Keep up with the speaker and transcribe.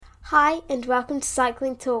Hi and welcome to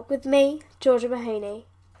Cycling Talk with me, Georgia Mahoney.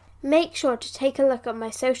 Make sure to take a look at my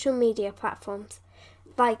social media platforms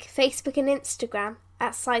like Facebook and Instagram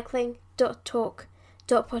at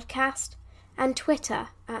cycling.talk.podcast and Twitter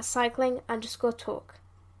at cycling_talk.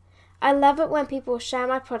 I love it when people share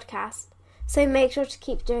my podcast, so make sure to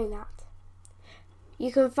keep doing that.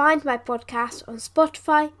 You can find my podcast on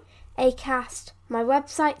Spotify, Acast, my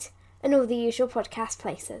website, and all the usual podcast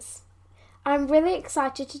places. I'm really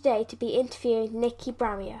excited today to be interviewing Nikki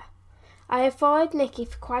Bramier. I have followed Nikki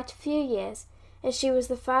for quite a few years, and she was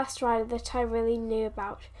the first rider that I really knew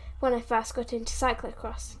about when I first got into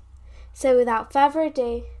cyclocross. So without further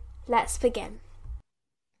ado, let's begin.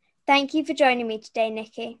 Thank you for joining me today,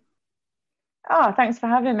 Nikki. Oh, thanks for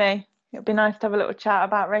having me. It'd be nice to have a little chat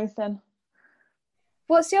about racing.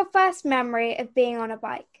 What's your first memory of being on a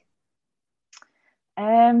bike?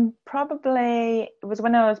 Probably it was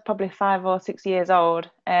when I was probably 5 or 6 years old.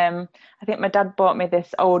 I think my dad bought me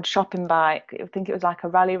this old shopping bike. I think it was like a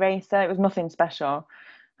rally racer. It was nothing special.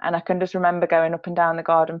 And I can just remember going up and down the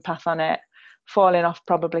garden path on it, falling off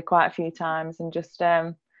probably quite a few times and just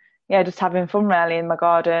having fun really in my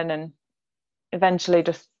garden. And eventually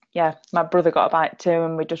my brother got a bike too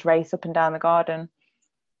and we just race up and down the garden.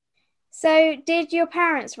 So did your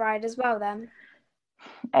parents ride as well then?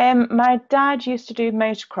 My dad used to do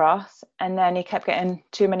motocross and then he kept getting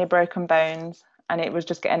too many broken bones and it was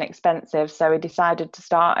just getting expensive. So he decided to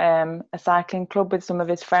start a cycling club with some of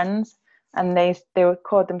his friends and they were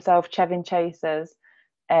called themselves Chevin Chasers.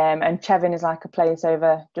 And Chevin is like a place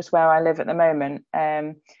over just where I live at the moment.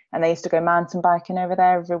 And they used to go mountain biking over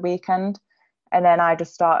there every weekend. And then I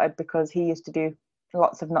just started because he used to do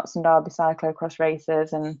lots of Notts and Derby cyclocross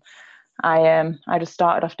races and I just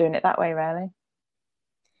started off doing it that way really.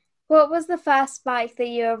 What was the first bike that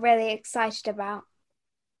you were really excited about?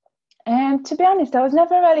 To be honest, I was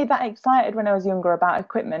never really that excited when I was younger about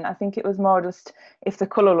equipment. I think it was more just if the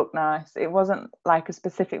colour looked nice. It wasn't like a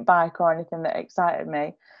specific bike or anything that excited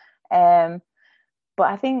me. But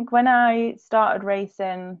I think when I started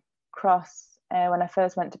racing cross, when I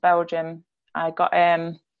first went to Belgium, I got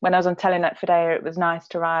when I was on Telenet Fidea, it was nice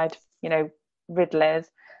to ride, Ridleys.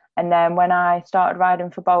 And then when I started riding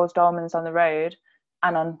for Bowles Dolmans on the road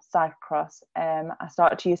and on cyclocross, I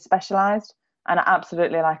started to use Specialized. And I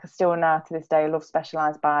absolutely I still now to this day love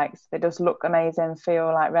Specialized bikes. They just look amazing,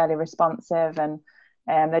 feel like really responsive, and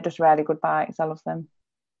they're just really good bikes. I love them.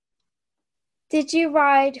 Did you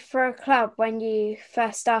ride for a club when you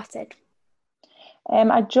first started?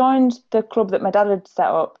 I joined the club that my dad had set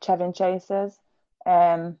up, Chevin Chasers.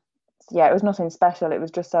 It was nothing special. It was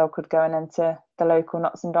just so I could go and enter the local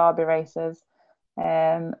Notts and Derby races.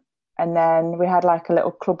 And then we had like a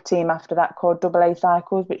little club team after that called Double A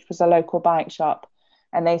Cycles, which was a local bike shop.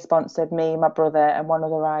 And they sponsored me, my brother, and one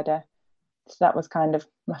other rider. So that was kind of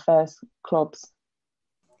my first clubs.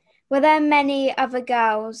 Were there many other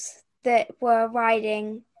girls that were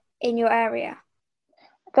riding in your area?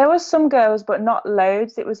 There was some girls, but not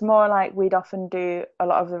loads. It was more like we'd often do a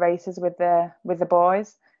lot of the races with the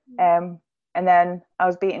boys. And then I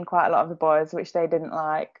was beating quite a lot of the boys, which they didn't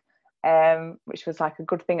like. Which was like a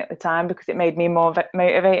good thing at the time because it made me more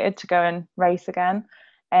motivated to go and race again.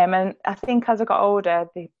 And I think as I got older,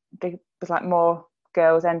 there was like more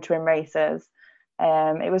girls entering races.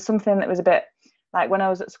 It was something that was a bit like when I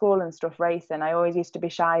was at school and stuff racing, I always used to be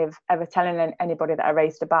shy of ever telling anybody that I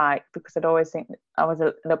raced a bike because I'd always think I was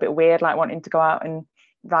a little bit weird, like wanting to go out and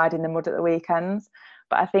ride in the mud at the weekends.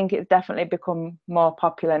 But I think it's definitely become more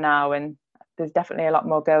popular now and there's definitely a lot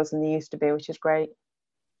more girls than there used to be, which is great.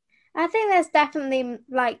 I think there's definitely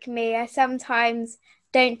like me. I sometimes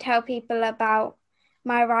don't tell people about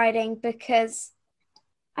my riding because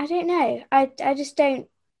I don't know. I just don't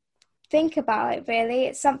think about it really.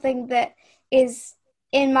 It's something that is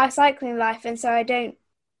in my cycling life, and so I don't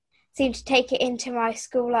seem to take it into my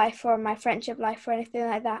school life or my friendship life or anything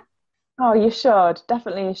like that. Oh, you should.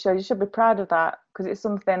 Definitely you should. You should be proud of that because it's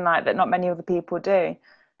something like that not many other people do.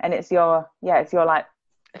 And it's your like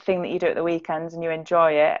thing that you do at the weekends and you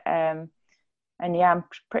enjoy it. And yeah, I'm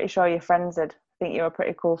pretty sure your friends would think you were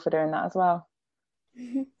pretty cool for doing that as well.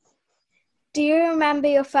 Do you remember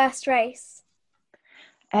your first race?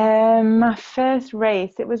 My first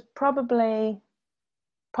race, it was probably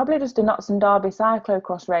just a Notts and Derby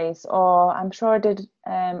cyclocross race, or I'm sure I did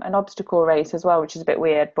an obstacle race as well, which is a bit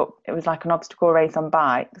weird, but it was like an obstacle race on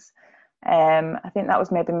bikes. I think that was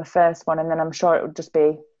maybe my first one, and then I'm sure it would just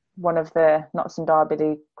be one of the Notts and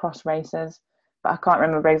Derby cross races, but I can't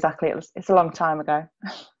remember exactly. It's a long time ago.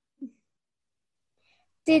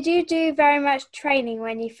 Did you do very much training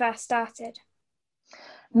when you first started?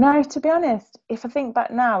 No, to be honest, if I think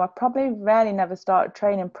back now, I probably really never started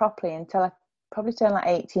training properly until I probably turned like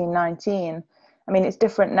 18, 19. I mean, it's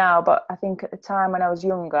different now, but I think at the time when I was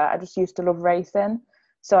younger, I just used to love racing.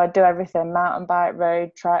 So I'd do everything, mountain bike,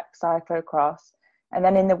 road, track, cyclocross. And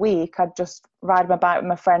then in the week, I'd just ride my bike with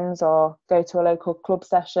my friends or go to a local club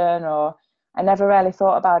session, or I never really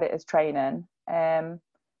thought about it as training. And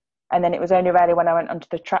then it was only really when I went onto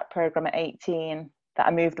the track program at 18 that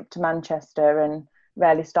I moved up to Manchester and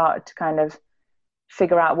really started to kind of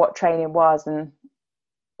figure out what training was, and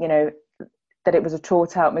you know that it was a tool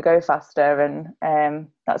to help me go faster. And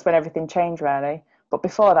that's when everything changed really. But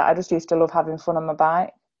before that, I just used to love having fun on my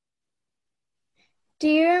bike. Do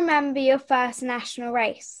you remember your first national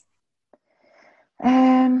race?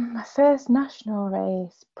 My first national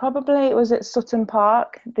race, probably it was at Sutton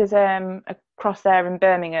Park. There's a cross there in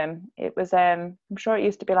Birmingham. It was I'm sure it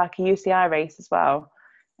used to be like a UCI race as well,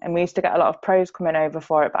 and we used to get a lot of pros coming over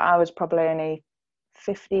for it. But I was probably only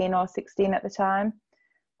 15 or 16 at the time,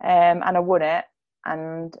 and I won it.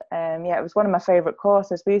 And yeah, it was one of my favourite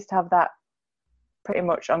courses. We used to have that pretty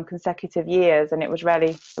much on consecutive years, and it was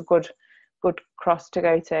really a good cross to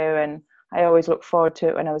go to. And I always looked forward to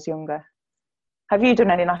it when I was younger. Have you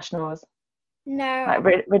done any nationals? No, Like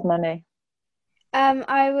ridden any?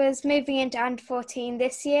 I was moving into under 14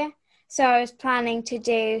 this year, so I was planning to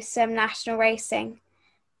do some national racing,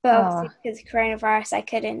 but Oh, obviously because of coronavirus, I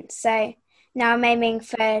couldn't. So now I'm aiming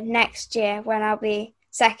for next year when I'll be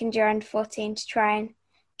second year under 14 to try and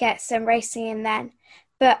get some racing in then.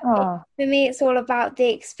 But oh, for me, it's all about the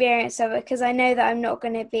experience of it because I know that I'm not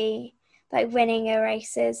going to be like winning a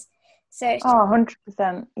races. So it's just,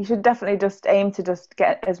 100%. You should definitely just aim to just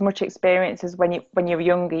get as much experience as when you're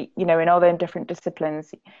younger, in all the different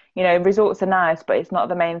disciplines. Results are nice, but it's not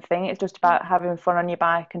the main thing. It's just about having fun on your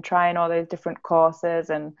bike and trying all those different courses.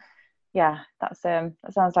 And yeah, that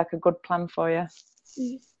sounds like a good plan for you.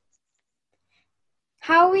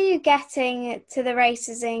 how were you getting to the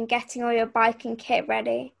races and getting all your bike and kit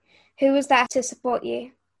ready? Who was there to support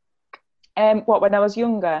you? What, when I was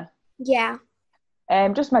younger? Yeah.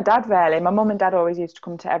 Just my dad, really. My mum and dad always used to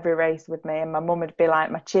come to every race with me, and my mum would be like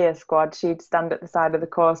my cheer squad. She'd stand at the side of the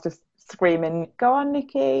course just screaming, "Go on,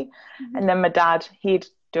 Nikki!" Mhm. And then my dad, he'd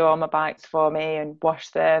do all my bikes for me and wash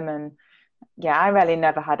them. And yeah, I really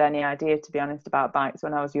never had any idea, to be honest, about bikes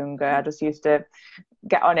when I was younger. I just used to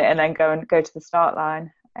get on it and then go to the start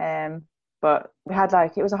line. But we had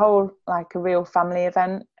it was a whole a real family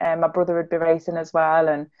event. My brother would be racing as well,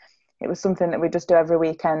 and it was something that we just do every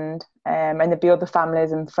weekend. And there'd be other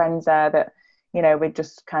families and friends there that we'd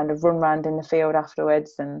just kind of run around in the field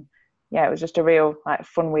afterwards. And yeah, it was just a real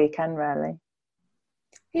fun weekend, really.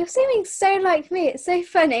 You're seeming so like me. It's so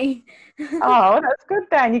funny. Oh, that's good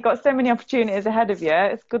then. You've got so many opportunities ahead of you.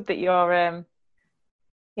 It's good that you're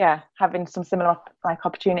yeah, having some similar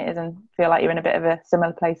opportunities and feel like you're in a bit of a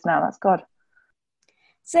similar place now. That's good.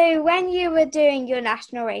 So, when you were doing your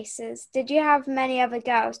national races, did you have many other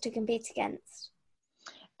girls to compete against?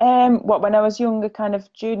 What, when I was younger, kind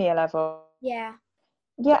of junior level? Yeah.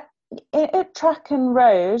 Yeah, at track and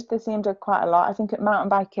road, there seemed to be quite a lot. I think at mountain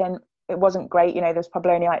biking, it wasn't great. There's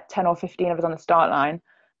probably only 10 or 15 of us on the start line.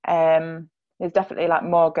 There's definitely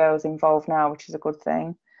more girls involved now, which is a good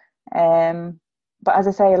thing. Um, but as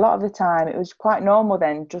I say, a lot of the time it was quite normal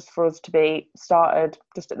then just for us to be started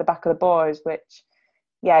just at the back of the boys, which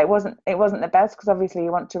yeah, it wasn't the best because obviously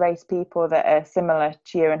you want to race people that are similar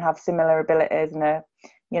to you and have similar abilities and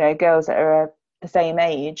are, girls that are the same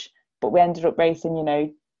age. But we ended up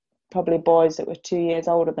racing, probably boys that were 2 years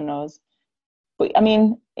older than us. But I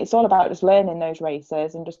mean, it's all about just learning those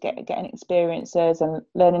races and just getting experiences and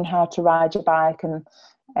learning how to ride your bike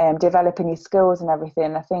and developing your skills and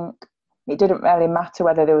everything. I think it didn't really matter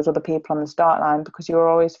whether there was other people on the start line because you were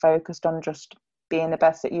always focused on just being the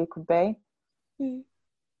best that you could be. Hmm.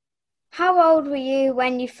 How old were you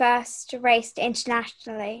when you first raced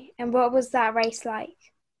internationally, and what was that race like?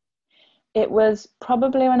 It was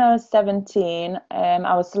probably when I was 17.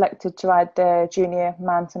 I was selected to ride the Junior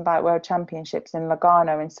Mountain Bike World Championships in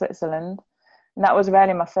Lugano in Switzerland. And that was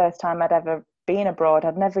really my first time I'd ever been abroad.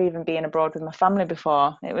 I'd never even been abroad with my family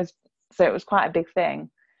before. It was quite a big thing.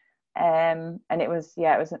 And it was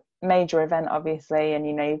a major event, obviously. And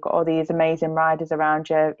you've got all these amazing riders around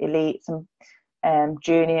you, elites and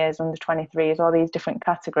juniors, under 23s, all these different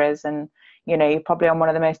categories. And you're probably on one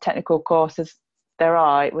of the most technical courses there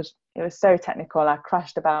are. It was so technical. I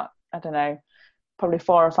crashed about, I don't know, probably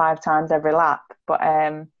 4 or 5 times every lap. But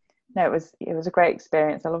no, it was a great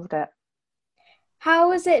experience. I loved it. How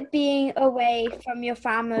was it being away from your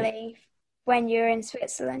family when you were in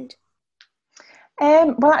Switzerland?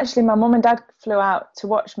 Well, actually, my mum and dad flew out to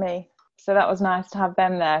watch me, so that was nice to have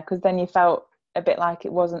them there because then you felt a bit like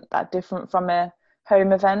it wasn't that different from a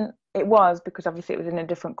home event. It was because obviously it was in a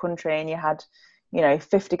different country and you had,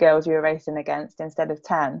 50 girls you were racing against instead of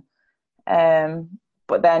 10.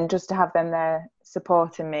 But then just to have them there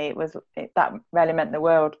supporting me, that really meant the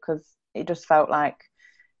world because it just felt like,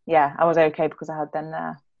 yeah, I was okay because I had them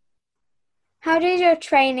there. How did your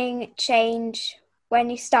training change when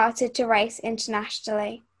you started to race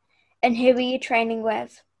internationally? And who were you training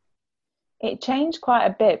with? It changed quite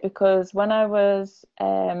a bit because when I was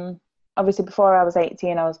obviously before I was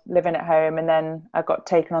 18, I was living at home, and then I got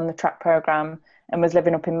taken on the track program and was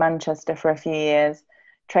living up in Manchester for a few years,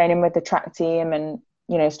 training with the track team, and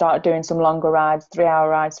started doing some longer rides, 3 hour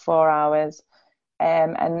rides, 4 hours,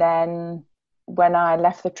 and then when I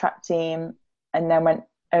left the track team and then went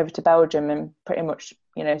over to Belgium and pretty much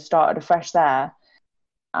started afresh there,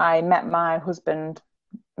 I met my husband,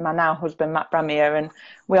 my now husband, Matt Bramier, and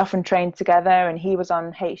we often trained together. And he was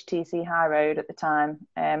on HTC High Road at the time,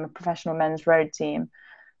 a professional men's road team.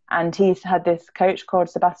 And he's had this coach called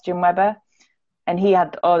Sebastian Weber. And he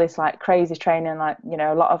had all this like crazy training, like,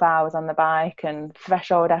 a lot of hours on the bike and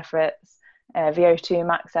threshold efforts, VO2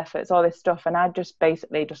 max efforts, all this stuff. And I'd just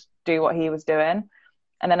basically just do what he was doing.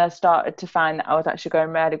 And then I started to find that I was actually going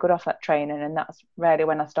really good off that training. And that's really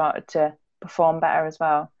when I started to perform better as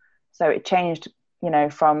well. So it changed,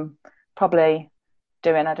 from probably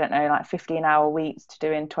doing, I don't know, like 15-hour weeks to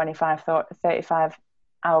doing 25,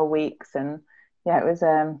 35-hour weeks. And it was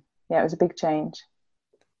a big change.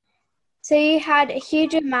 So you had a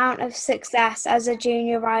huge amount of success as a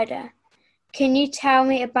junior rider. Can you tell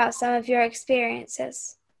me about some of your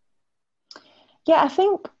experiences? Yeah, I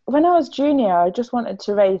think when I was junior, I just wanted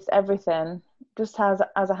to race everything, just as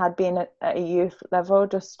I had been at a youth level.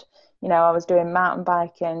 Just, I was doing mountain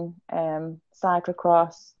biking,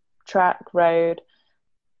 cyclocross, track, road,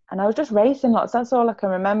 and I was just racing lots. That's all I can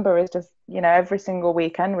remember is just, every single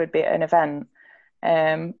weekend would be an event.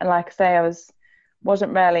 And like I say,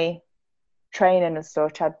 wasn't really training as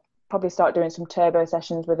such. I'd probably start doing some turbo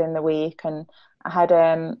sessions within the week, and I had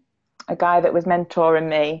a guy that was mentoring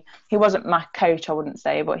me. He wasn't my coach, I wouldn't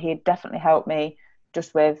say, but he definitely helped me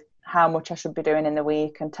just with how much I should be doing in the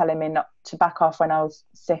week and telling me not to back off when I was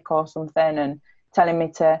sick or something, and telling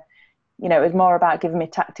me to, it was more about giving me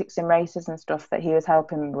tactics in races and stuff that he was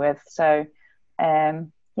helping me with. So, I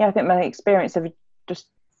think my experience of just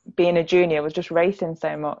being a junior was just racing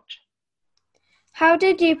so much. How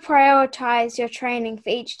did you prioritize your training for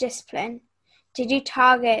each discipline? Did you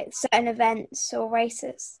target certain events or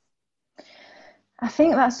races? I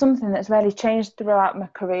think that's something that's really changed throughout my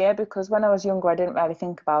career, because when I was younger, I didn't really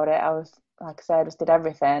think about it. I was, like I said, I just did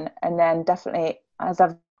everything. And then definitely as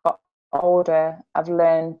I've got older, I've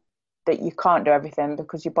learned that you can't do everything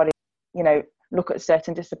because your body, look at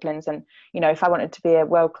certain disciplines. And, if I wanted to be a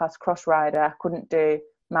world-class cross rider, I couldn't do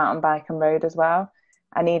mountain bike and road as well.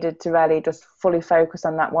 I needed to really just fully focus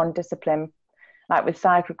on that one discipline. Like with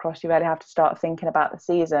cyclocross, you really have to start thinking about the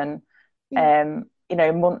season.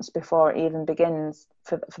 Months before it even begins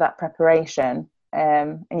for that preparation.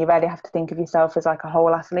 And you really have to think of yourself as like a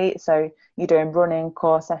whole athlete. So you're doing running,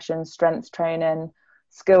 core sessions, strength training,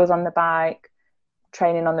 skills on the bike,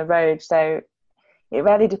 training on the road. So it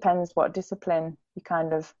really depends what discipline you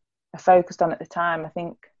kind of are focused on at the time. I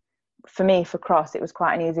think for me, for cross, it was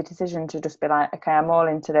quite an easy decision to just be like, okay, I'm all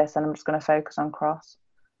into this and I'm just going to focus on cross.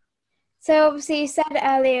 So obviously you said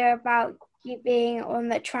earlier about you being on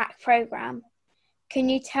the track program. Can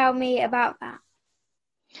you tell me about that?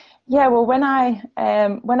 Yeah, well, when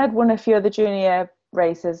I'd won a few of the junior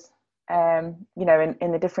races, in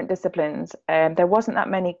the different disciplines, there wasn't that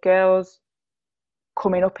many girls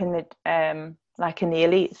coming up in the like in the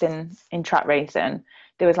elites in track racing.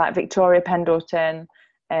 There was like Victoria Pendleton,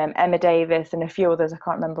 Emma Davis, and a few others. I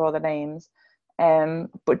can't remember all the names.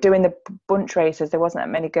 But doing the bunch races, there wasn't that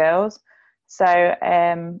many girls. So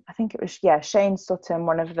I think it was, Shane Sutton,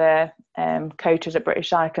 one of the coaches at British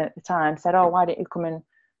Cycling at the time, said, oh, why don't you come and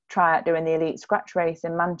try out doing the elite scratch race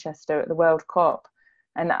in Manchester at the World Cup?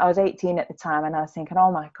 And I was 18 at the time, and I was thinking,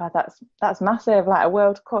 oh my God, that's massive, like a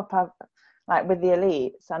World Cup, like with the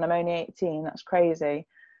elites, and I'm only 18, that's crazy.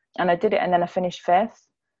 And I did it, and then I finished 5th.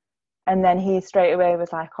 And then he straight away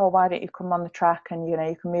was like, oh, why don't you come on the track, and, you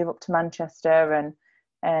can move up to Manchester,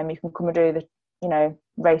 and you can come and do the,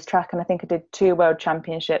 race track. And I think I did 2 world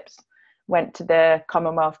championships, went to the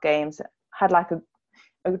Commonwealth Games, had like a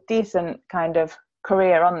decent kind of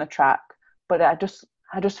career on the track. But I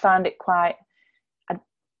just found it quite,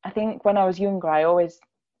 I think when I was younger, I always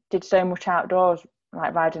did so much outdoors,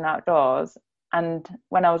 like riding outdoors. And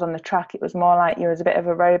when I was on the track, it was more like you was a bit of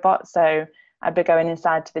a robot. So I'd be going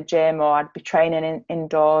inside to the gym, or I'd be training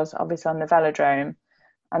indoors, obviously on the velodrome.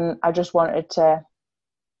 And I just wanted to,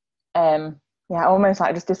 almost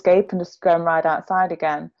like just escape and just go and ride outside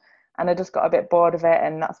again. And I just got a bit bored of it.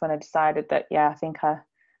 And that's when I decided that, I think I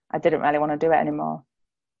didn't really want to do it anymore.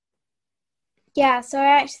 Yeah, so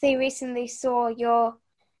I actually recently saw your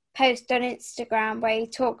post on Instagram where you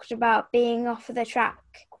talked about being off of the track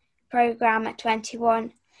program at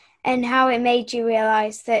 21 and how it made you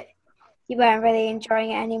realise that you weren't really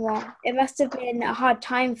enjoying it anymore. It must have been a hard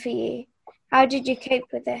time for you. How did you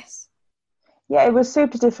cope with this? Yeah, it was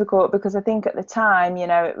super difficult because I think at the time,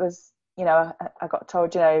 it was, I got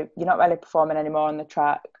told, you're not really performing anymore on the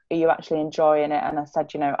track. Are you actually enjoying it? And I said,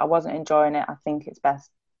 I wasn't enjoying it. I think it's best,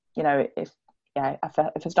 if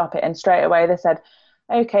I stop it. And straight away they said,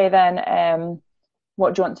 okay, then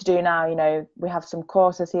what do you want to do now? We have some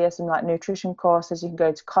courses here, some like nutrition courses. You can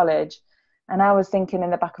go to college. And I was thinking in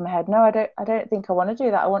the back of my head, no, I don't think I want to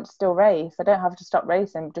do that. I want to still race. I don't have to stop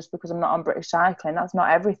racing just because I'm not on British Cycling. That's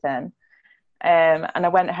not everything. And I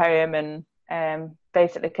went home and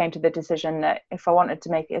basically came to the decision that if I wanted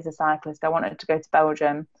to make it as a cyclist, I wanted to go to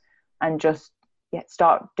Belgium and just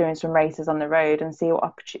start doing some races on the road and see what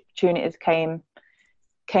opportunities came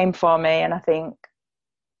for me. And I think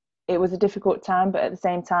it was a difficult time, but at the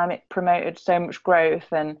same time, it promoted so much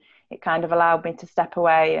growth, and it kind of allowed me to step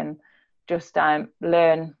away and just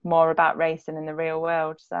learn more about racing in the real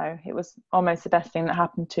world. So it was almost the best thing that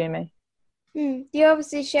happened to me. You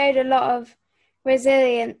obviously showed a lot of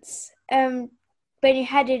resilience when you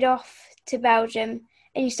headed off to Belgium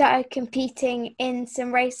and you started competing in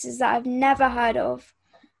some races that I've never heard of.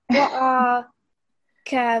 What are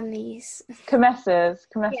kermes? Kermesses.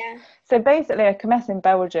 Yeah. So basically a kermesse in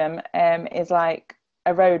Belgium is like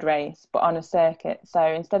a road race but on a circuit. So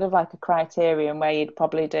instead of like a criterium where you'd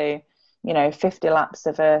probably do 50 laps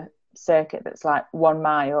of a circuit that's like 1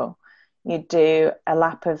 mile, you'd do a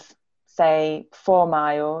lap of say 4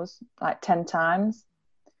 miles like 10 times,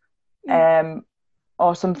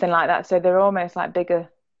 or something like that. So they're almost like bigger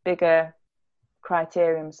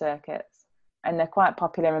criterium circuits, and they're quite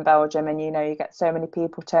popular in Belgium. And you get so many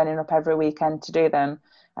people turning up every weekend to do them.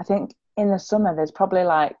 I think in the summer there's probably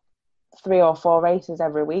like 3 or 4 races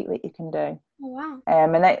every week that you can do. Oh, wow.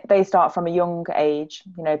 And they start from a young age.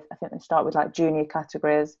 I think they start with like junior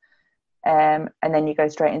categories, and then you go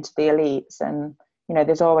straight into the elites. And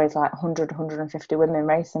there's always like 100, 150 women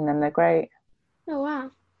racing them. They're great. Oh, wow.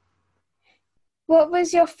 What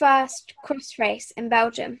was your first cross race in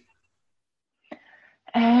Belgium?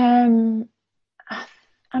 I'm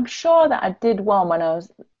sure that I did one when I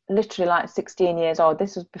was literally like 16 years old.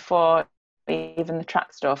 This was before even the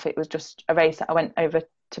track stuff. It was just a race that I went over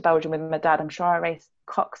to Belgium with my dad. I'm sure I raced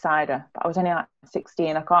Coxsider, but I was only like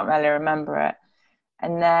 16. I can't really remember it.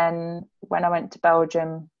 And then when I went to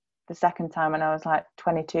Belgium the second time when I was like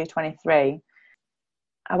 22, 23,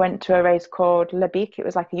 I went to a race called Le Bic. It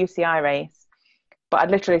was like a UCI race, but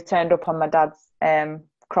I'd literally turned up on my dad's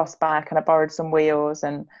cross bike, and I borrowed some wheels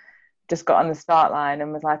and just got on the start line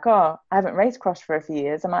and was like, oh, I haven't raced cross for a few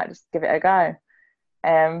years. I might just give it a go.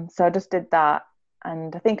 So I just did that,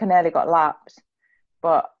 and I think I nearly got lapped,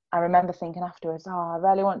 but I remember thinking afterwards, oh, I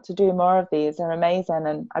really want to do more of these. They're amazing.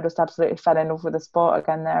 And I just absolutely fell in love with the sport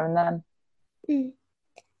again there and then.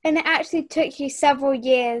 And it actually took you several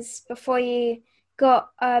years before you got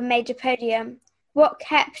a major podium. What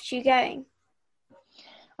kept you going?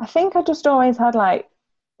 I think I just always had like,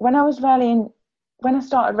 when I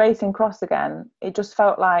started racing cross again, it just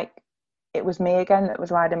felt like it was me again that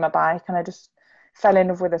was riding my bike, and I just fell in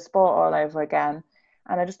love with the sport all over again.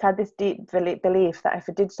 And I just had this deep belief that if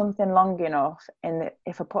I did something long enough and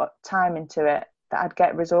if I put time into it, that I'd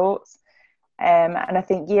get results. And I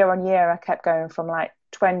think year on year, I kept going from like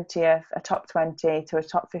 20th, a top 20, to a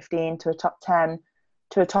top 15, to a top 10,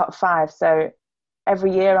 to a top 5. So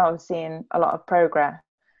every year I was seeing a lot of progress.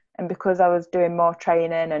 And because I was doing more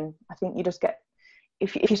training, and I think you just get,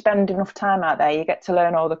 if you spend enough time out there, you get to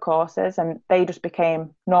learn all the courses, and they just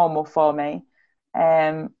became normal for me.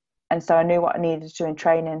 And so I knew what I needed to do in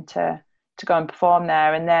training to go and perform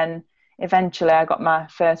there. And then eventually I got my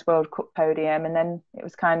first World Cup podium, and then it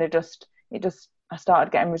was kind of I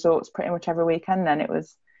started getting results pretty much every weekend. Then it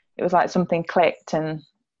was like something clicked, and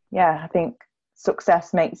I think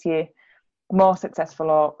success makes you more successful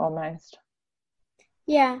almost.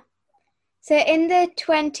 Yeah. So in the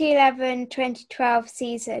 2011-2012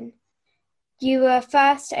 season, you were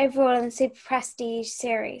first overall in the Super Prestige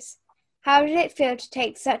series. How did it feel to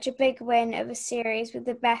take such a big win of a series with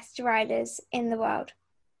the best riders in the world?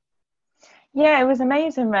 Yeah, it was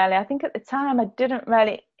amazing, really. I think at the time I didn't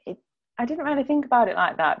really think about it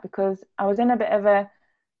like that because I was in a bit of a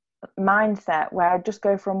mindset where I'd just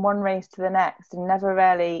go from one race to the next and never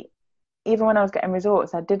really, even when I was getting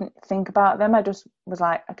results, I didn't think about them. I just was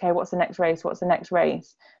like, okay, what's the next race? What's the next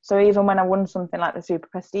race? So even when I won something like the Super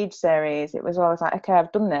Prestige Series, it was always like, okay,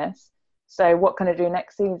 I've done this. So what can I do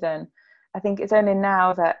next season? I think it's only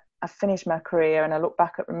now that I've finished my career and I look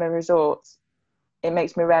back at my results, it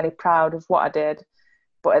makes me really proud of what I did.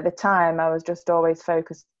 But at the time, I was just always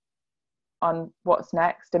focused on what's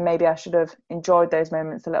next, and maybe I should have enjoyed those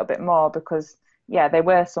moments a little bit more because, yeah, they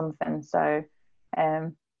were something. So,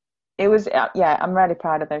 it was, yeah, I'm really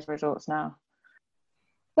proud of those results now.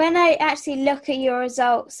 When I actually look at your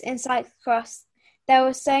results in cyclocross, there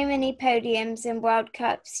were so many podiums in World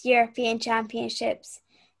Cups, European Championships,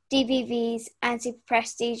 DVVs, and Super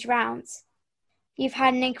Prestige rounds. You've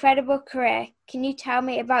had an incredible career. Can you tell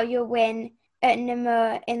me about your win at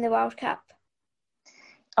Namur in the World Cup?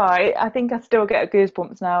 Oh, I think I still get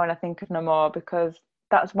goosebumps now when I think of Namur because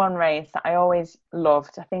that's one race that I always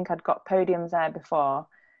loved. I think I'd got podiums there before,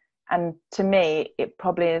 and to me, it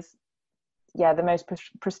probably is, yeah, the most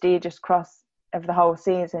prestigious cross of the whole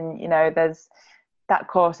season. You know, there's that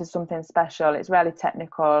course is something special. It's really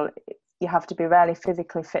technical. You have to be really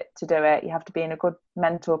physically fit to do it. You have to be in a good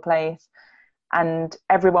mental place. And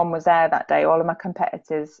everyone was there that day, all of my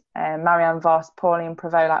competitors, Marianne Vos, Pauline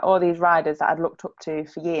Prevost, like all these riders that I'd looked up to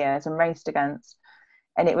for years and raced against.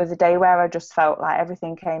 And it was a day where I just felt like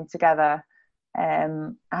everything came together. I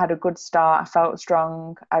had a good start. I felt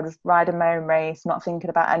strong. I was riding my own race, not thinking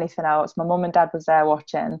about anything else. My mum and dad was there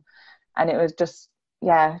watching. And it was just,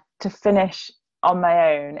 yeah, to finish on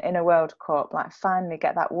my own in a World Cup, like finally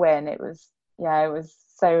get that win. It was, yeah, it was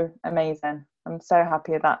so amazing. I'm so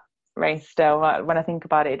happy with that race still. Like, when I think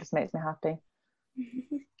about it, it just makes me happy.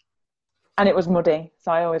 And it was muddy,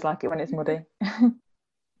 so I always like it when it's muddy.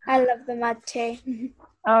 I love the mud too.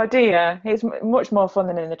 Oh dear, it's much more fun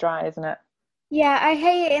than in the dry, isn't it? Yeah, I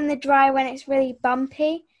hate it in the dry when it's really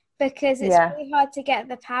bumpy because it's Yeah, really hard to get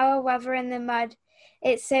the power, whether in the mud.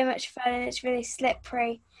 It's so much fun and it's really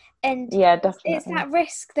slippery. And yeah, it's definitely. that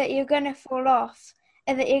risk that you're going to fall off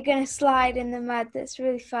and that you're going to slide in the mud that's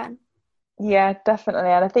really fun. Yeah, definitely.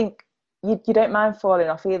 And I think you don't mind falling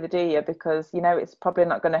off either, do you? Because you know it's probably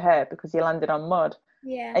not going to hurt because you landed on mud,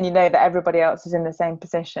 Yeah, and you know that everybody else is in the same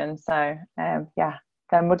position. So, yeah,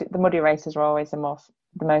 the muddy races are always the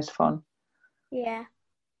most fun. yeah.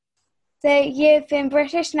 So you've been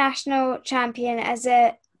British national champion as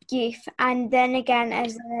a youth and then again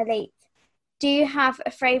as an elite. Do you have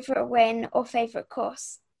a favourite win or favourite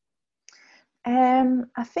course?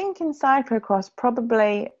 I think in cyclocross,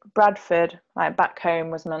 probably Bradford, like back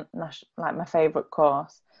home, was like my favourite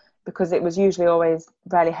course because it was usually always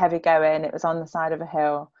really heavy going. It was on the side of a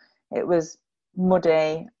hill. It was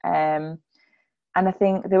muddy, and I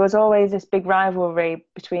think there was always this big rivalry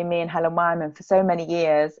between me and Helen Wyman for so many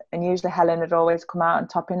years. And usually Helen had always come out on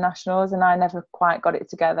top in nationals, and I never quite got it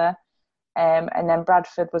together. And then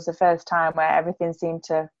Bradford was the first time where everything seemed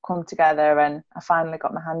to come together, and I finally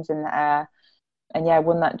got my hands in the air and yeah,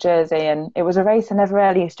 won that jersey. And it was a race I never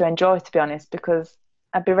really used to enjoy, to be honest, because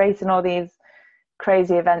I'd be racing all these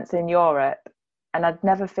crazy events in Europe and I'd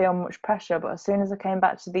never feel much pressure. But as soon as I came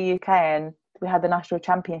back to the UK and we had the national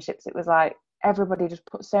championships, it was like everybody just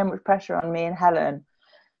put so much pressure on me and Helen.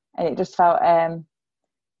 And it just felt, yeah,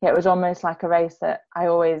 it was almost like a race that I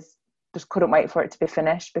always just couldn't wait for it to be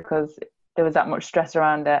finished because there was that much stress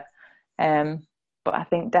around it. Um, but I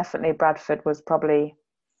think definitely Bradford was probably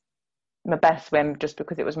my best swim just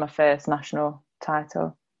because it was my first national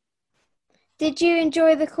title. Did you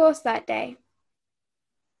enjoy the course that day?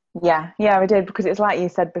 Yeah, I did because it's like you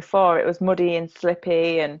said before, it was muddy and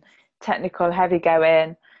slippy and technical, heavy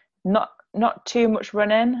going, not too much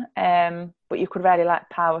running, but you could really like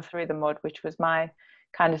power through the mud, which was my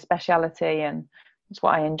kind of speciality and it's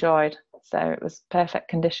what I enjoyed. So it was perfect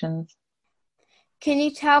conditions. Can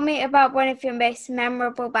you tell me about one of your most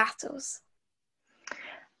memorable battles?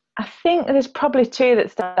 I think there's probably two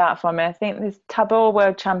that stand out for me. I think there's Tabor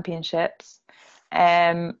World Championships,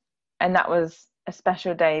 and that was a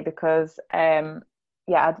special day because, yeah,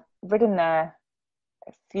 I'd ridden there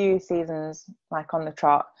a few seasons like on the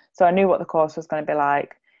trot, so I knew what the course was going to be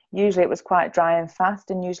like. Usually it was quite dry and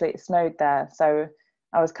fast, and usually it snowed there, so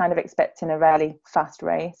I was kind of expecting a really fast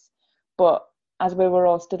race. But as we were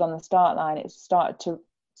all stood on the start line, it started to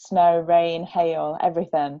snow, rain, hail,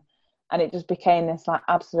 everything, and it just became this like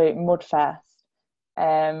absolute mud fest.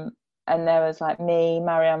 And there was like me,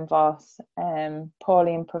 Marianne Vos,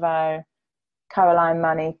 Pauline Prevost, Caroline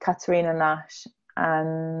Manny, Katerina Nash,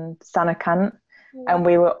 and Sanakant, Wow. and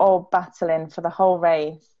we were all battling for the whole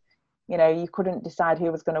race. You know, you couldn't decide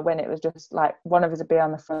who was going to win. It was just like one of us would be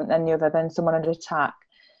on the front, then the other, then someone would attack,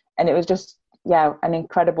 and it was just an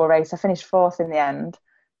incredible race. I finished fourth in the end,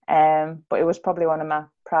 but it was probably one of my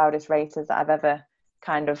proudest races that I've ever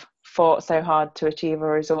kind of fought so hard to achieve a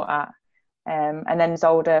result at. And then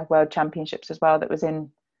Zolder World Championships as well, that was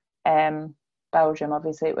in Belgium.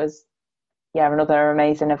 Obviously, it was another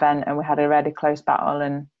amazing event, and we had a really close battle,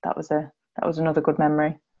 and that was another good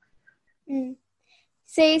memory. Mm.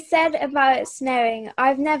 So you said about it snowing.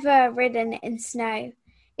 I've never ridden in snow.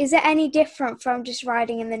 Is it any different from just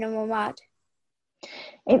riding in the normal mud?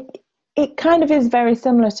 It kind of is very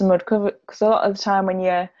similar to mud, because a lot of the time when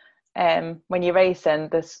you're racing,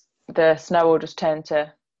 the snow will just turn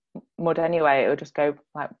to mud anyway. It will just go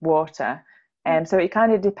like water. So it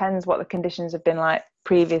kind of depends what the conditions have been like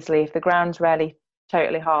previously. If the ground's really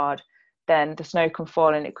totally hard, then the snow can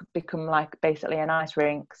fall and it could become like basically an ice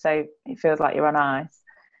rink. So it feels like you're on ice.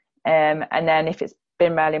 And then if it's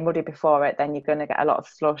been really muddy before it, then you're going to get a lot of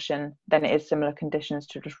slush, and then it is similar conditions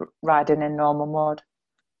to just riding in normal mud.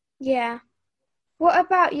 Yeah. What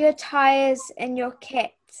about your tyres and your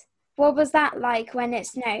kit? What was that like when it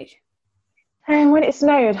snowed? And when it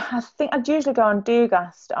snowed, I think I'd usually go on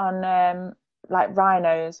Dugast on like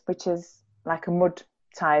Rhinos, which is like a mud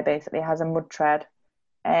tyre. Basically, it has a mud tread.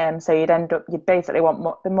 So you'd basically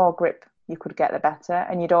want the more grip you could get, the better,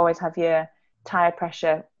 and you'd always have your tyre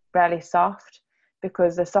pressure really soft,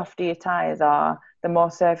 because the softer your tyres are, the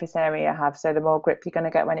more surface area you have, so the more grip you're going to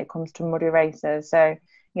get when it comes to muddy races. So,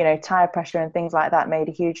 you know, tyre pressure and things like that made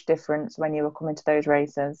a huge difference when you were coming to those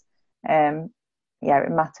races. It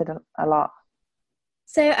mattered a lot.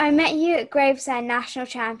 So I met you at Gravesend National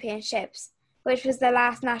Championships, which was the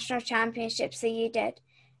last national championships that you did,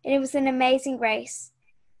 and it was an amazing race.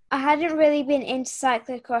 I hadn't really been into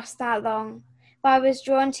cyclocross that long, but I was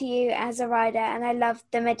drawn to you as a rider, and I loved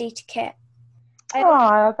the Medita kit.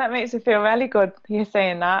 Oh, that makes me feel really good, you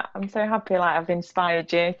saying that. I'm so happy like I've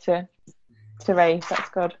inspired you to race. That's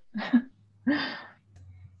good.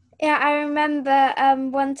 Yeah, I remember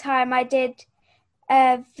one time I did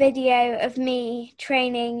a video of me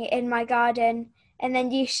training in my garden, and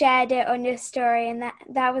then you shared it on your story, and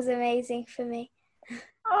that was amazing for me.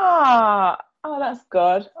 Oh, that's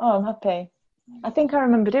good. Oh, I'm happy. I think I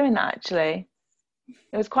remember doing that actually.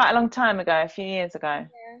 It was quite a long time ago, a few years ago.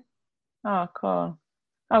 Yeah. Oh, cool.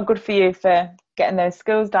 Oh, good for you for getting those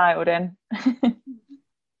skills dialed in.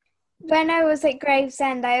 When I was at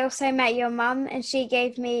Gravesend, I also met your mum, and she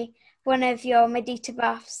gave me one of your Medita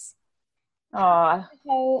buffs. Oh, The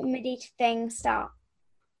whole Medita thing start.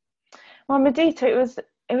 well, Medita,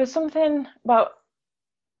 it was something. Well,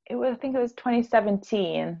 I think it was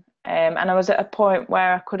 2017, and I was at a point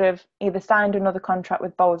where I could have either signed another contract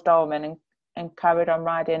with Bowles Dolman and carried on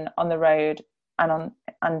riding on the road and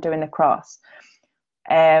doing the cross.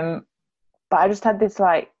 But I just had this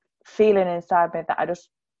like feeling inside me that I just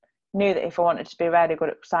knew that if I wanted to be really good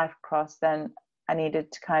at cyclocross, then I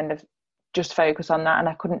needed to kind of just focus on that, and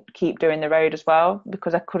I couldn't keep doing the road as well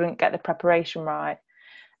because I couldn't get the preparation right.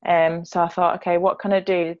 So I thought, okay, what can I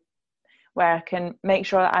do where I can make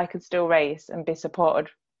sure that I could still race and be supported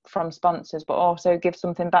from sponsors, but also give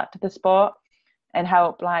something back to the sport and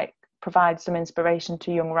help like provide some inspiration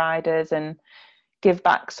to young riders and give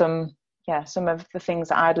back some of the things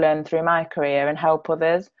that I'd learned through my career and help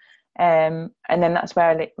others. And then that's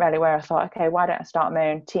really where I thought, okay, why don't I start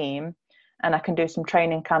my own team, and I can do some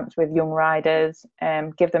training camps with young riders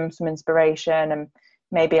and give them some inspiration, and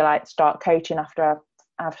maybe like start coaching after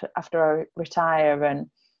I retire,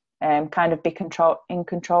 and kind of be in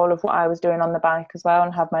control of what I was doing on the bike as well,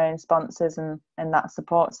 and have my own sponsors and that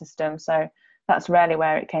support system. So that's really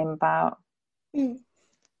where it came about. Mm.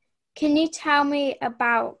 Can you tell me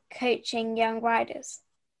about coaching young riders?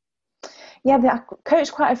 Yeah, I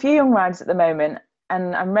coach quite a few young riders at the moment,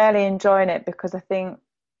 and I'm really enjoying it because I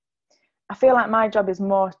feel like my job is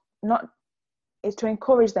more not is to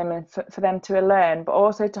encourage them and for them to learn, but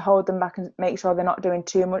also to hold them back and make sure they're not doing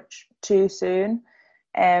too much too soon.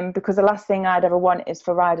 Because the last thing I'd ever want is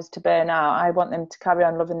for riders to burn out. I want them to carry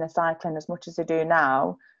on loving the cycling as much as they do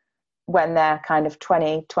now when they're kind of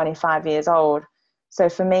 20, 25 years old. So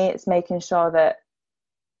for me, it's making sure that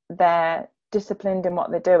they're disciplined in what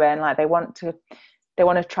they're doing. Like they want to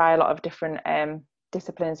try a lot of different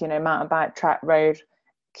disciplines, you know, mountain bike, track, road,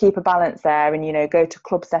 keep a balance there, and, you know, go to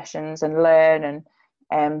club sessions and learn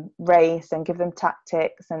and race and give them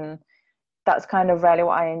tactics. And that's kind of really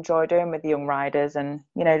what I enjoy doing with the young riders, and,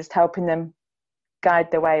 you know, just helping them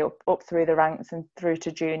guide their way up through the ranks and through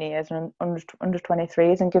to juniors and under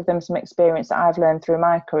 23s, and give them some experience that I've learned through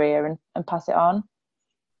my career and pass it on.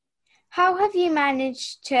 How have you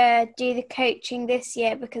managed to do the coaching this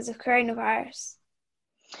year because of coronavirus?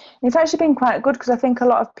 It's actually been quite good, because I think a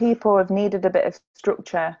lot of people have needed a bit of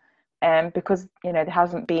structure, because there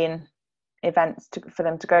hasn't been events for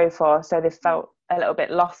them to go for, so they've felt a little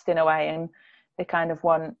bit lost in a way, and they kind of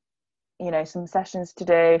want some sessions to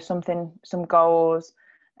do, some goals,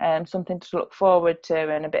 something to look forward to,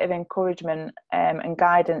 and a bit of encouragement and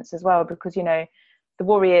guidance as well, because the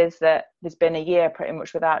worry is that there's been a year pretty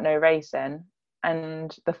much without no racing,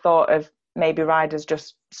 and the thought of maybe riders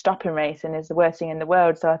just stopping racing is the worst thing in the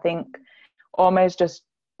world. So I think almost just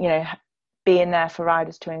being there for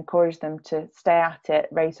riders to encourage them to stay at it.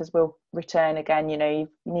 Races will return again. You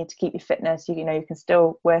need to keep your fitness. You can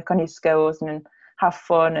still work on your skills and have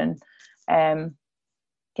fun. And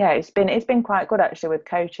it's been quite good actually with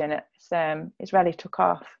coaching. It's really took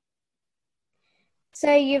off.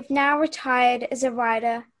 So you've now retired as a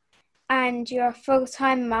rider, and you're a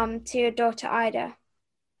full-time mum to your daughter Ida.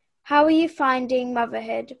 How are you finding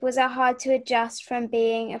motherhood? Was it hard to adjust from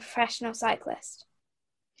being a professional cyclist?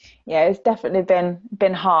 Yeah, it's definitely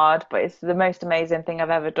been hard, but it's the most amazing thing I've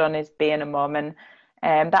ever done is being a mum. And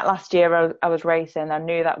that last year I was racing, I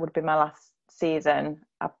knew that would be my last season.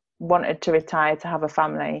 I wanted to retire to have a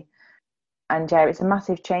family. And yeah, it's a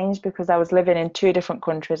massive change, because I was living in 2 different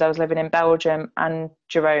countries. I was living in Belgium and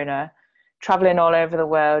Girona, traveling all over the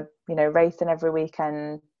world, racing every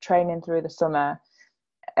weekend, training through the summer.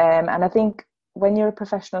 And I think when you're a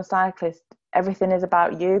professional cyclist, everything is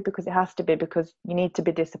about you, because it has to be, because you need to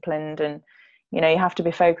be disciplined, and you have to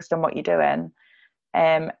be focused on what you're doing.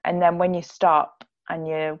 And then when you stop and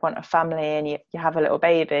you want a family and you have a little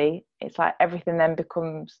baby, it's like everything then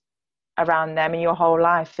becomes around them, and your whole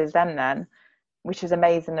life is them then, which is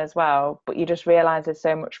amazing as well. But you just realize there's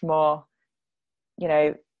so much more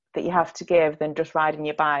that you have to give than just riding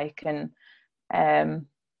your bike. And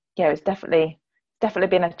it's definitely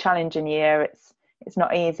been a challenging year. It's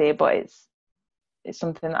not easy, but it's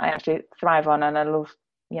something that I actually thrive on, and I love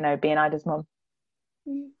being Ida's mum.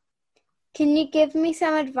 Can you give me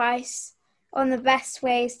some advice on the best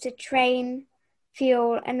ways to train,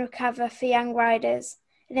 fuel and recover for young riders,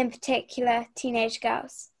 and in particular teenage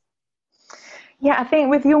girls? Yeah, I think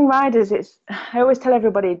with young riders, I always tell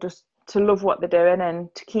everybody just to love what they're doing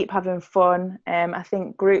and to keep having fun. I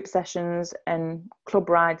think group sessions and club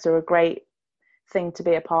rides are a great thing to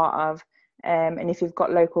be a part of. And if you've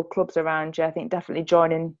got local clubs around you, I think definitely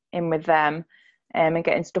joining in with them and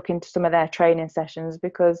getting stuck into some of their training sessions,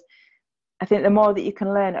 because I think the more that you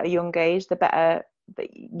can learn at a young age, the better that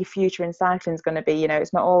your future in cycling is going to be.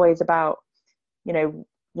 It's not always about your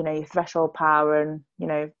threshold power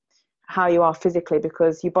and how you are physically,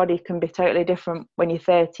 because your body can be totally different when you're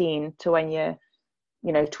 13 to when you're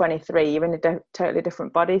 23. You're in a totally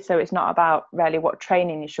different body. So it's not about really what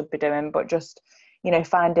training you should be doing, but just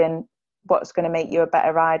finding what's going to make you a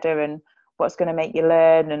better rider and what's going to make you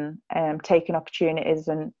learn, and taking opportunities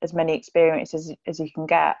and as many experiences as you can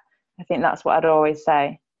get. I think that's what I'd always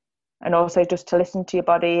say. And also just to listen to your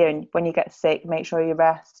body, and when you get sick, make sure you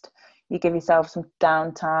rest, you give yourself some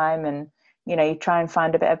downtime, and you try and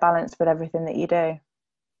find a bit of balance with everything that you do.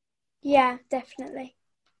 Yeah, definitely.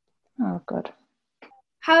 Oh, good.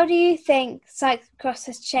 How do you think cyclocross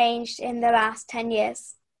has changed in the last 10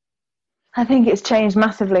 years? I think it's changed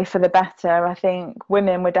massively for the better. I think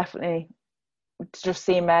women were definitely just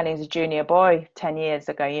seen mainly as a junior boy 10 years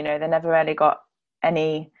ago. They never really got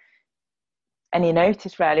any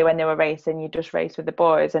notice really when they were racing. You just race with the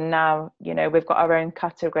boys, and now we've got our own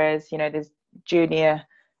categories. There's junior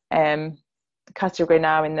category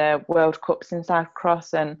now in the World Cups in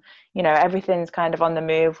cyclocross, and everything's kind of on the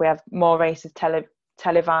move. We have more races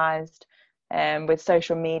televised, with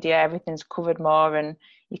social media, everything's covered more, and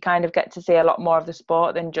you kind of get to see a lot more of the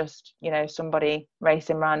sport than just somebody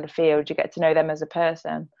racing around a field. You get to know them as a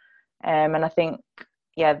person, and I think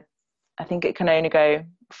it can only go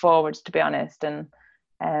forwards, to be honest. And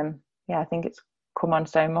I think it's come on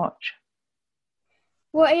so much.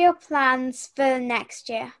 What are your plans for next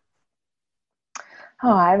year?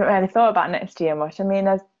 Oh, I haven't really thought about next year much. I mean,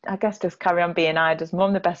 I guess just carry on being Ida's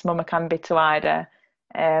mum, the best mum I can be to Ida.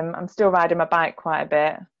 I'm still riding my bike quite a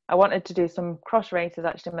bit. I wanted to do some cross races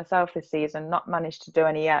actually myself this season, not managed to do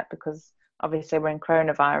any yet because obviously we're in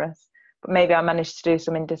coronavirus, but maybe I'll manage to do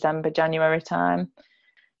some in December, January time,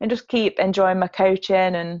 and just keep enjoying my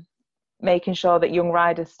coaching and making sure that young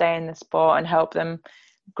riders stay in the sport and help them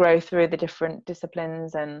grow through the different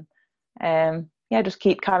disciplines. And yeah, just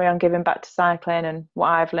keep carry on giving back to cycling and what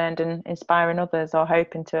I've learned and inspiring others, or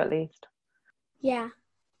hoping to at least. Yeah.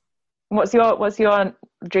 What's your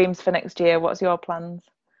dreams for next year? What's your plans?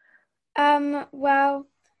 Well,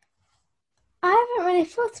 I haven't really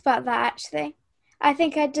thought about that actually. I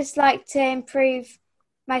think I'd just like to improve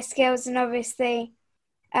my skills and obviously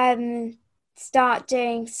um start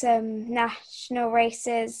doing some national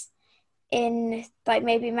races in like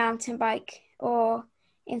maybe mountain bike or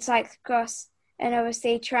in cyclocross, and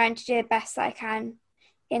obviously trying to do the best I can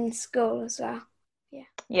in school as well. Yeah.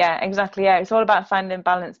 Yeah, exactly. Yeah, it's all about finding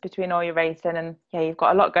balance between all your racing, and yeah, you've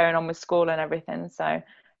got a lot going on with school and everything. So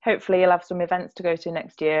hopefully you'll have some events to go to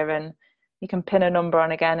next year, and you can pin a number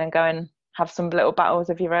on again and go and have some little battles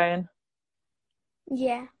of your own.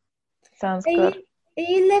 Yeah. Sounds Are good. you are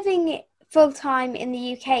you living full time in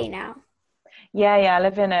the UK now? Yeah, I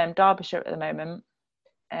live in Derbyshire at the moment.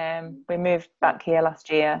 We moved back here last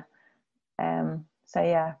year. So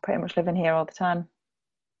yeah, pretty much living here all the time.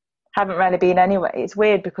 Haven't really been anywhere. It's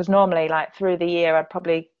weird because normally, like through the year, I'd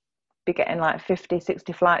probably be getting like 50,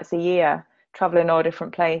 60 flights a year, traveling all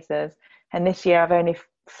different places. And this year I've only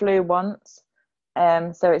flew once.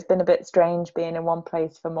 So it's been a bit strange being in one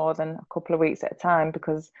place for more than a couple of weeks at a time,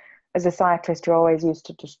 because as a cyclist, you're always used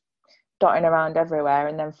to just dotting around everywhere.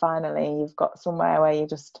 And then finally you've got somewhere where you're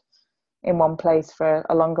just in one place for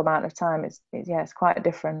a long amount of time. It's quite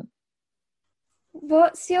different.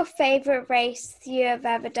 What's your favourite race you have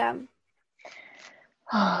ever done?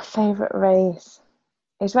 Oh, favorite race.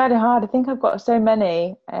 It's really hard. I think I've got so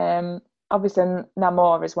many. Obviously,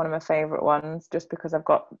 Namur is one of my favourite ones, just because I've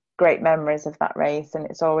got great memories of that race, and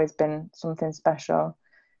it's always been something special.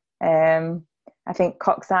 Um, I think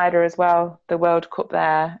Coxsider as well, the World Cup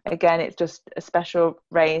there. Again, it's just a special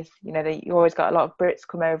race. You know, you always got a lot of Brits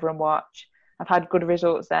come over and watch. I've had good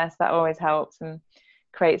results there, so that always helps and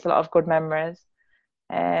creates a lot of good memories.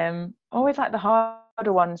 Always like the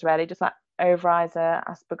harder ones, really, just like Overijse,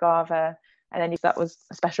 Aspergava, and then that was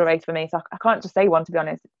a special race for me. So I can't just say one, to be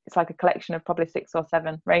honest. It's like a collection of probably 6 or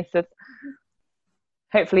 7 races.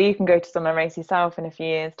 Hopefully, you can go to summer race yourself in a few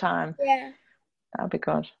years' time. Yeah. That'll be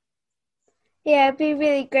good. Yeah, it'd be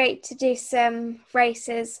really great to do some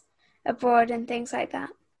races abroad and things like that.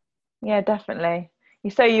 Yeah, definitely.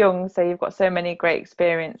 You're so young, so you've got so many great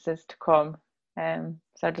experiences to come.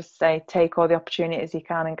 So I just say take all the opportunities you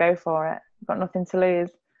can and go for it. You've got nothing to lose.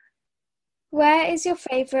 Where is your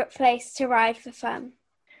favourite place to ride for fun?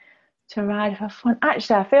 To ride for fun.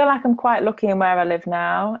 Actually, I feel like I'm quite lucky in where I live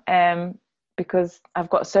now, because I've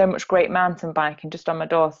got so much great mountain biking just on my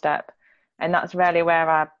doorstep, and that's really where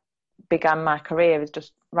I began my career, is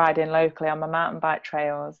just riding locally on my mountain bike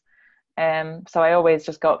trails. So I always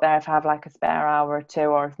just go up there if I have like a spare hour or two,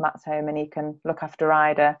 or if Matt's home and he can look after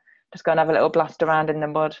Ryder, just go and have a little blast around in the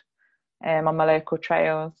mud, on my local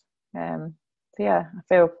trails. So yeah, I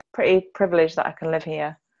feel pretty privileged that I can live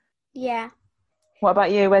here. Yeah. What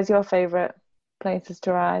about you? Where's your favourite places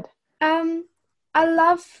to ride? Um, I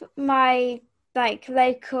love my like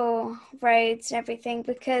local roads and everything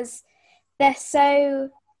because they're so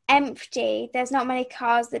empty. There's not many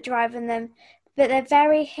cars that drive on them, but they're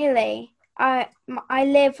very hilly. I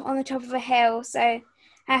live on the top of a hill, so I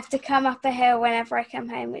have to come up a hill whenever I come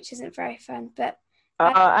home, which isn't very fun. But Oh,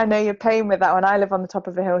 I, I know your pain with that one. I live on the top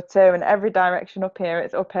of a hill too, and every direction up here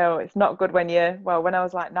it's uphill. It's not good when when I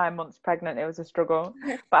was like 9 months pregnant, it was a struggle.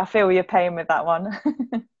 But I feel your pain with that one.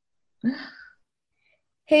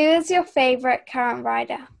 who is your favorite current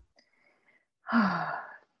rider?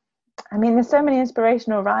 I mean, there's so many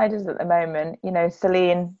inspirational riders at the moment. You know,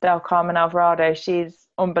 Celine Del Carmen Alvarado, she's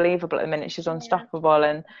unbelievable at the minute. She's Yeah. unstoppable.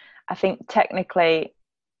 And I think technically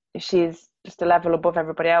she's just a level above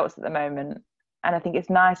everybody else at the moment. And I think it's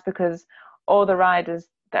nice because all the riders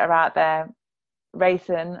that are out there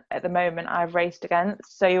racing at the moment, I've raced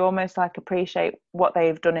against. So you almost like appreciate what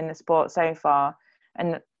they've done in the sport so far.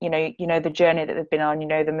 And you know the journey that they've been on, you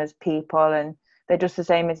know them as people, and they're just the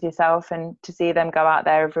same as yourself. And to see them go out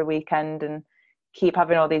there every weekend and keep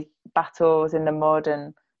having all these battles in the mud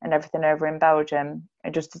and everything over in Belgium,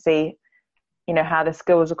 and just to see, how the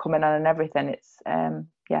skills are coming on and everything,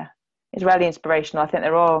 yeah, it's really inspirational. I think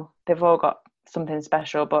they've all got something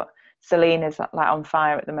special, but Celine is like on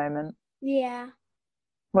fire at the moment. Yeah.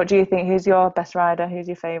 What do you think? Who's your best rider? Who's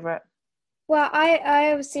your favourite? Well,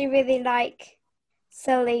 I obviously really like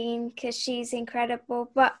Celine because she's incredible,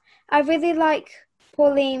 but I really like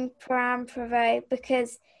Pauline Perrin-Prevost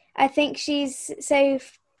because I think she's so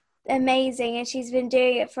amazing and she's been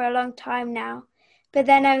doing it for a long time now. But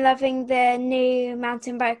then I'm loving the new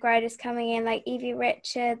mountain bike riders coming in, like Evie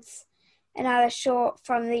Richards and Alice Short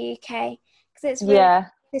from the UK, because it's really Yeah,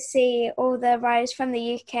 to see all the riders from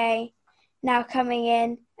the UK now coming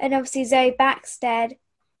in, and obviously Zoe Backstead,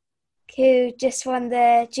 who just won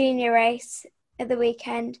the junior race at the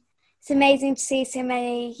weekend. It's amazing to see so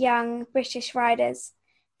many young British riders.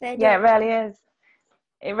 Yeah, it really is.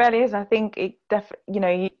 It really is. I think it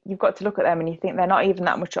you've got to look at them and you think they're not even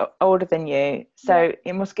that much older than you. So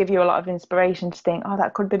it must give you a lot of inspiration to think, oh,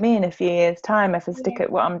 that could be me in a few years' time if I stick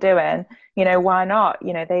at what I'm doing. Why not?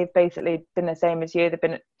 They've basically been the same as you. They've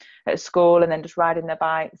been at school and then just riding their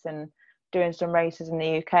bikes and doing some races in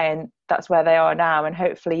the UK, and that's where they are now. And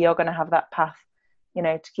hopefully you're going to have that path,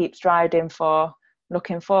 to keep striding for,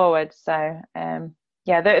 looking forward. So,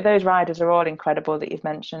 those riders are all incredible that you've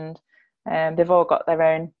mentioned. They've all got their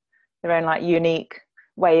own like unique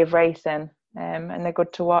way of racing, and they're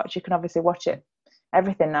good to watch. You can obviously watch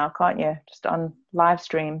everything now, can't you? Just on live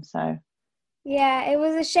stream. So yeah, it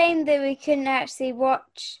was a shame that we couldn't actually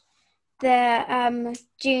watch the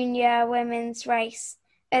junior women's race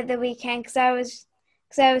at the weekend because I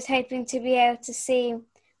was hoping to be able to see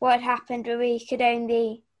what happened, but we could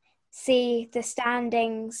only see the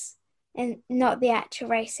standings and not the actual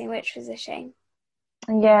racing, which was a shame.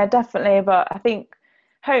 yeah, definitely. But I think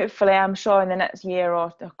hopefully, I'm sure in the next year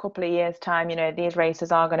or a couple of years' time, these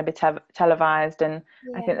races are going to be televised, and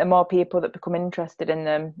I think the more people that become interested in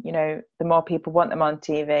them, the more people want them on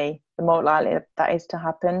TV, the more likely that is to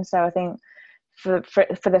happen. So I think for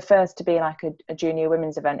the first to be like a junior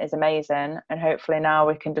women's event is amazing, and hopefully now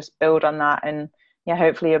we can just build on that, and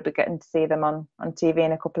hopefully you'll be getting to see them on TV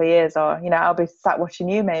in a couple of years, or I'll be sat watching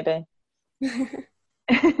you maybe.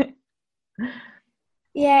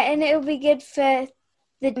 Yeah, and it'll be good for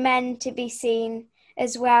the men to be seen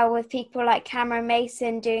as well, with people like Cameron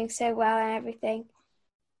Mason doing so well and everything,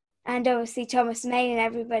 and obviously Thomas May and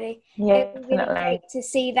everybody. Yeah, it would be really great to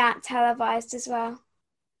see that televised as well.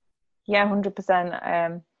 Yeah,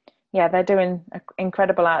 100%. They're doing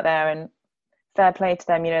incredible out there, and fair play to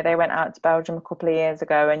them. They went out to Belgium a couple of years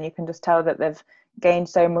ago, and you can just tell that they've gained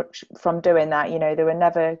so much from doing that. They were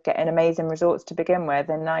never getting amazing results to begin with,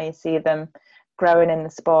 and now you see them growing in the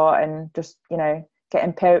sport and just,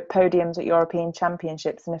 getting podiums at European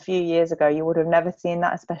Championships. And a few years ago, you would have never seen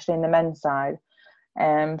that, especially in the men's side.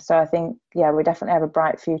 So I think, we definitely have a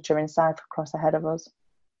bright future in cyclocross ahead of us.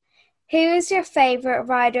 Who is your favourite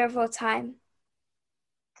rider of all time?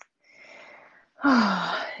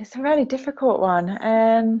 Oh, it's a really difficult one.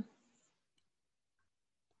 I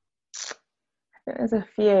think there's a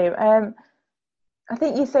few. I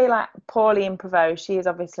think you say like Pauline Prevost. She is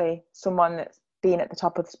obviously someone that's been at the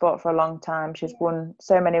top of the sport for a long time. She's won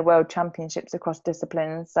so many world championships across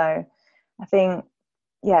disciplines. So I think,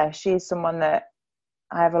 she's someone that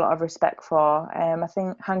I have a lot of respect for. I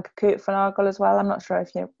think Hanke Koet van Argel as well. I'm not sure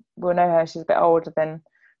if you will know her. She's a bit older than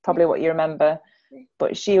probably what you remember,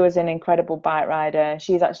 but she was an incredible bike rider.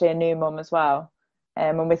 She's actually a new mum as well,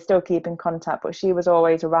 and we still keep in contact. But she was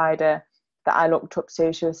always a rider that I looked up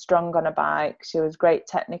to. She was strong on a bike. She was great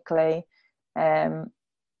technically, and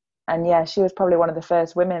she was probably one of the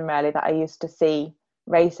first women really that I used to see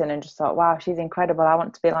racing and just thought, wow, she's incredible. I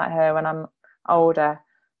want to be like her when I'm older.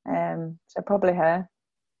 So probably her.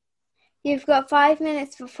 You've got 5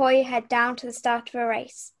 minutes before you head down to the start of a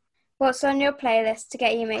race. What's on your playlist to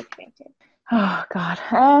get you motivated? Oh God,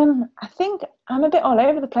 I think I'm a bit all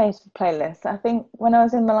over the place with playlists. I think when I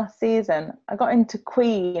was in the last season, I got into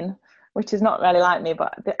Queen, which is not really like me,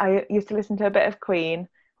 but I used to listen to a bit of Queen,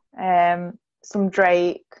 some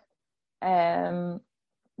Drake.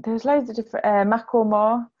 There's loads of different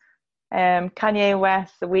Macklemore, Kanye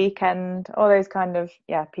West, The Weeknd, all those kind of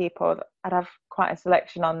people. I'd have quite a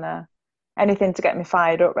selection on there. Anything to get me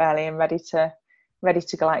fired up really and ready to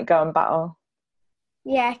go and battle.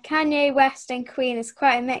 Yeah, Kanye West and Queen is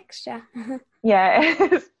quite a mixture. Yeah,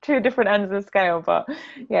 it's two different ends of the scale, but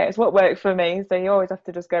it's what works for me. So you always have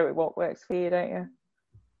to just go with what works for you, don't you?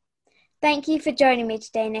 Thank you for joining me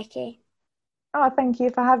today, Nikki. Oh, thank you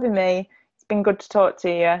for having me. It's been good to talk to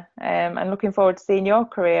you, and looking forward to seeing your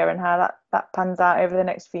career and how that pans out over the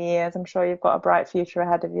next few years. I'm sure you've got a bright future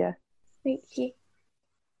ahead of you. Thank you.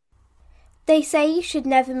 They say you should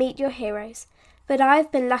never meet your heroes, but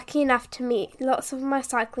I've been lucky enough to meet lots of my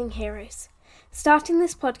cycling heroes. Starting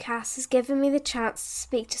this podcast has given me the chance to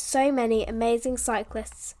speak to so many amazing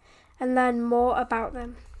cyclists and learn more about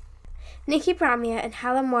them. Nikki Bramier and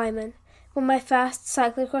Helen Wyman were my first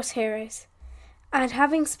cyclocross heroes, and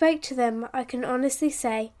having spoke to them, I can honestly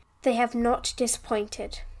say they have not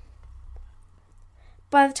disappointed.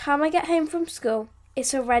 By the time I get home from school,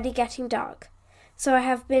 it's already getting dark, so I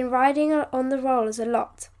have been riding on the rollers a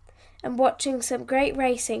lot and watching some great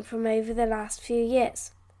racing from over the last few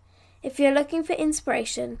years. If you're looking for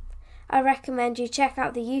inspiration, I recommend you check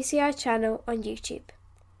out the UCI channel on YouTube.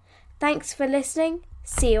 Thanks for listening.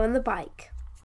 See you on the bike.